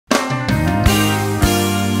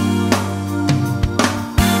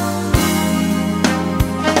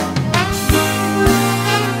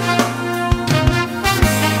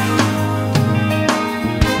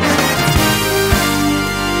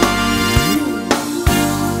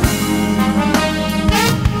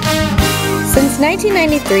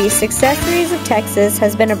1993, Successories of Texas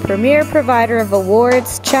has been a premier provider of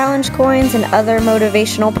awards, challenge coins, and other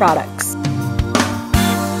motivational products.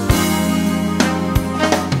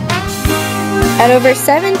 At over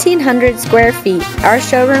 1,700 square feet, our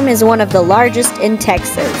showroom is one of the largest in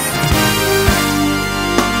Texas.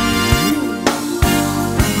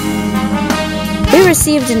 We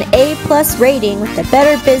received an A+ rating with the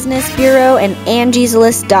Better Business Bureau and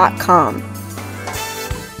AngiesList.com.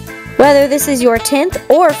 Whether this is your 10th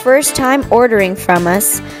or first time ordering from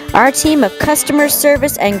us, our team of customer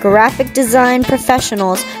service and graphic design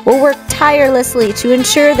professionals will work tirelessly to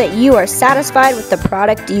ensure that you are satisfied with the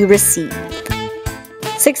product you receive.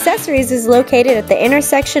 Successories is located at the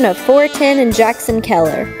intersection of 410 and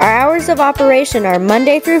Jackson-Keller. Our hours of operation are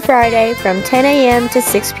Monday through Friday from 10 a.m. to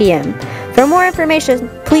 6 p.m. For more information,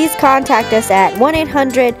 please contact us at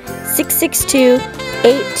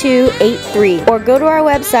 1-800-662-8283 or go to our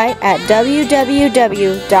website at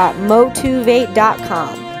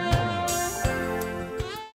www.motivate.com.